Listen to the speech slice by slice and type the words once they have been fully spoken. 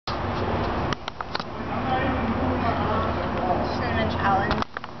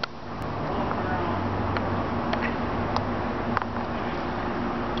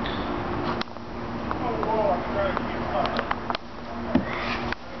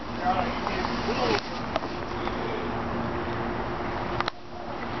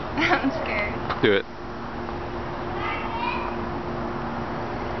Do it.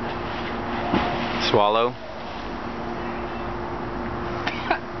 Swallow.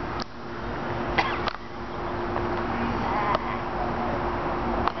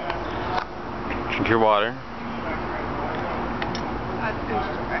 Drink your water.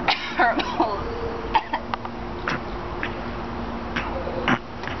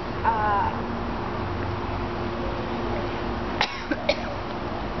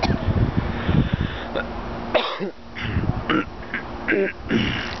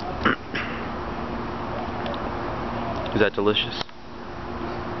 Is that delicious?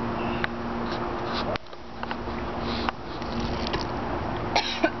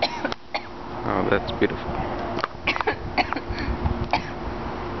 Oh, that's beautiful.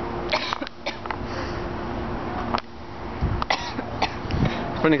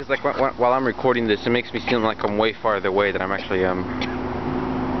 It's funny because like while I'm recording this, it makes me seem like I'm way farther away than I'm actually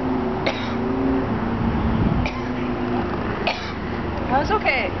That was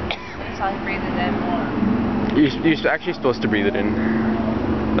okay. I saw you breathe it in. You're actually supposed to breathe it in.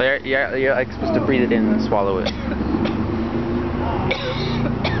 Like, yeah, you're like supposed to breathe it in and swallow it.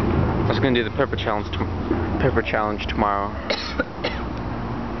 I was gonna do the pepper challenge tomorrow.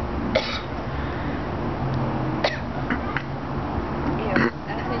 Yeah,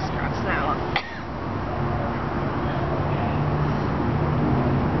 that tastes gross now.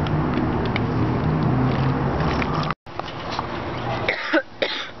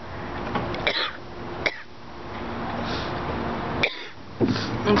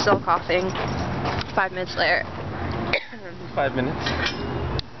 I'm still coughing. 5 minutes later. 5 minutes.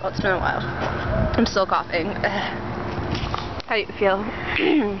 Well, it's been a while. I'm still coughing. How do you feel?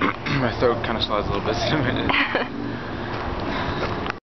 My throat kind of slides a little bit.